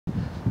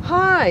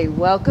Hi,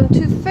 welcome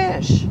to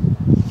Fish.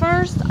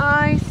 First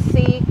I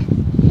seek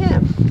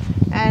Him,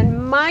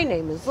 and my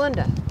name is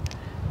Linda.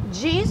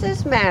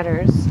 Jesus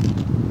matters,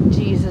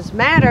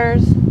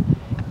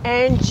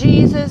 and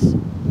Jesus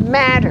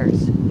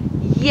matters.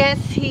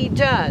 Yes, He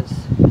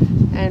does.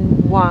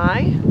 And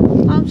why?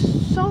 I'm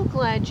so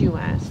glad you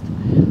asked.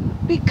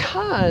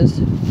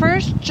 Because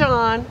 1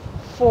 John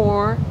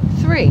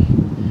 4:3.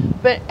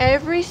 But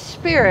every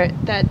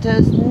spirit that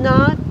does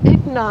not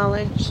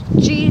acknowledge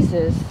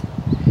Jesus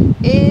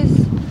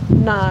is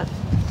not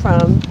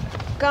from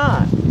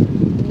God.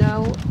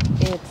 No,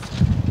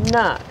 it's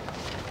not.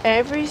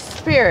 Every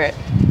spirit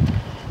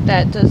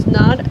that does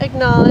not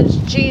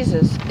acknowledge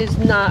Jesus is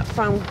not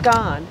from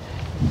God.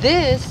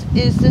 This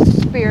is the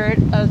spirit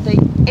of the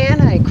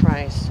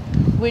Antichrist,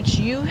 which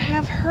you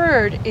have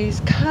heard is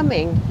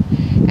coming,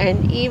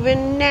 and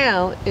even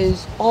now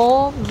is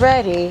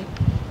already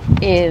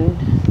in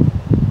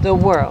the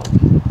world.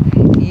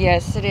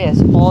 Yes, it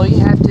is. All you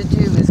have to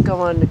do is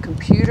go on the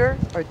computer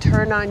or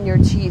turn on your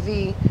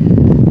TV.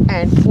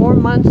 And 4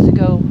 months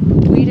ago,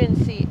 we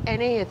didn't see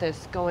any of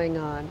this going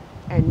on.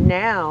 And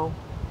now,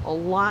 a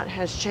lot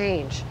has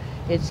changed.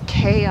 It's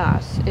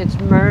chaos, it's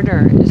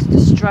murder, it's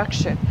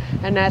destruction.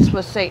 And that's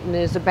what Satan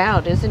is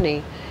about, isn't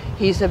he?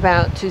 He's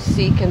about to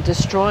seek and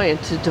destroy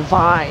and to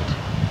divide.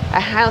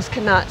 A house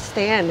cannot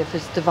stand if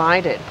it's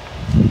divided.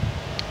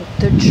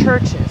 The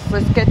churches,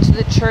 let's get to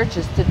the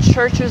churches. The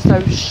churches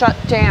are shut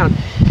down.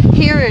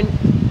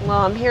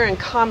 I'm here in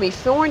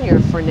California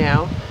for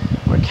now,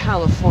 or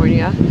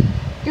California.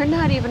 You're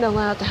not even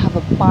allowed to have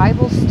a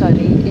Bible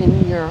study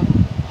in your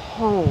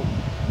home.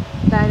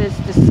 That is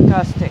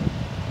disgusting.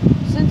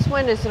 Since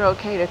when is it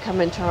okay to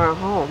come into our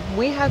home?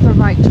 We have the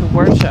right to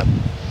worship.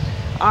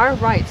 Our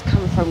rights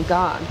come from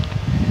God.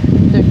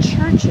 The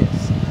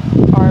churches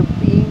are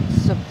being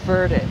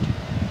subverted.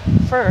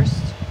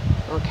 First,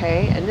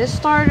 okay, and this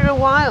started a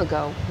while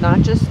ago,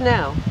 not just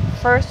now.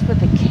 First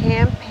with a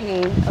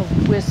campaign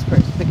of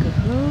whispers, because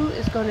who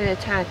is going to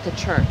attack the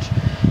church?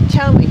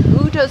 Tell me,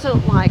 who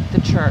doesn't like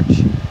the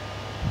church?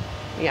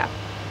 Yeah,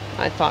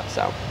 I thought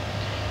so.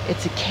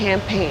 It's a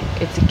campaign.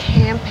 It's a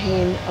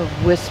campaign of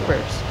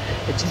whispers.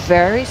 It's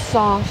very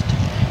soft.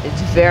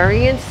 It's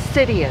very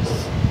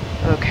insidious,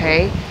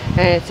 okay? And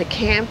it's a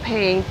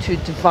campaign to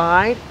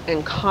divide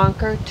and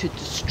conquer, to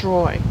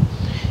destroy.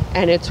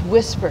 And it's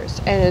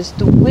whispers, and it's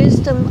the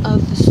wisdom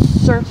of the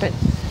serpent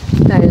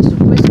that is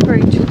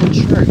whispering to the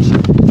church,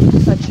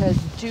 such as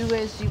do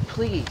as you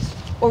please,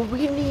 or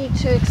we need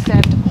to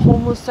accept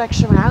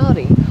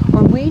homosexuality,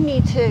 or we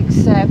need to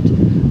accept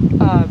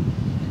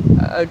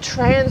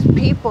trans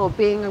people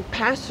being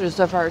pastors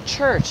of our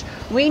church.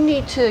 We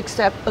need to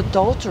accept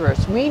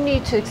adulterers. We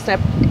need to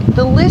accept,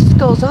 the list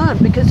goes on,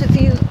 because if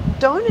you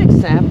don't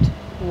accept,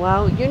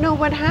 well, you know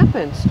what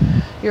happens.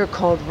 You're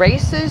called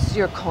racist,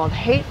 you're called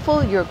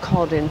hateful, you're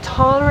called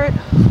intolerant,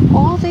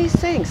 all these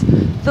things.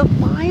 The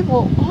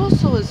Bible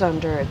also is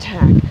under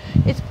attack.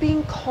 It's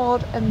being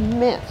called a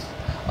myth,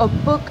 a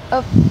book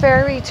of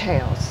fairy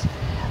tales.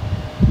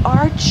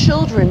 Our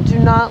children do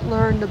not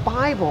learn the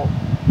Bible,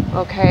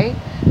 okay?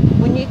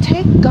 When you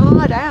take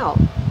God out,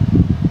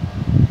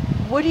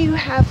 what do you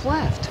have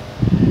left?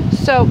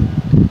 So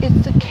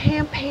it's a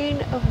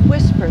campaign of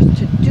whispers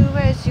to do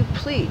as you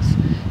please.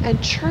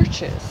 And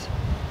churches,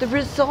 the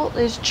result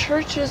is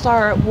churches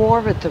are at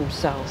war with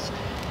themselves.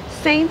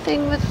 Same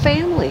thing with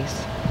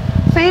families.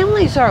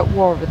 Families are at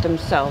war with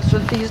themselves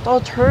with these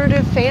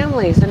alternative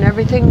families, and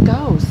everything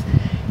goes.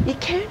 You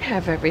can't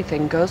have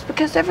everything goes,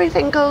 because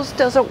everything goes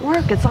doesn't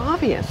work. It's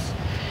obvious.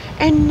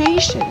 And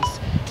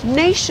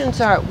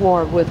nations are at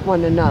war with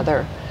one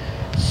another.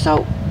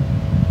 So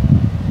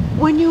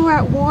when you are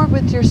at war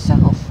with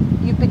yourself,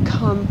 you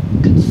become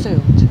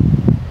consumed,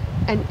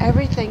 and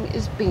everything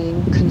is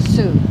being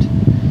consumed.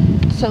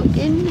 So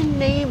in the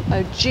name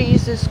of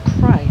Jesus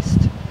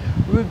Christ,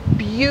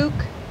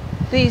 rebuke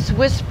these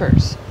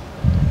whispers.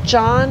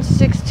 John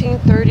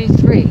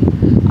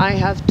 16:33, I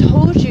have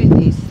told you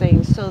these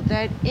things so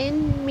that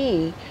in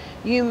me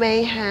you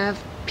may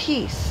have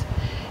peace.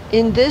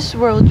 In this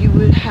world you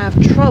would have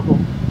trouble,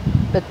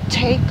 but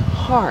take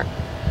heart.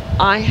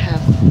 I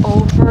have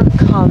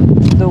overcome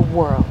the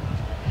world.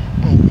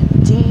 And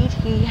indeed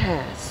He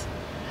has.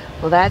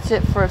 Well, that's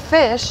it for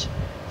Fish.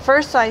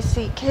 First I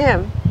seek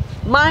Him.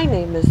 My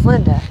name is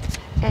Linda,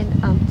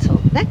 and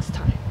until next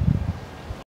time.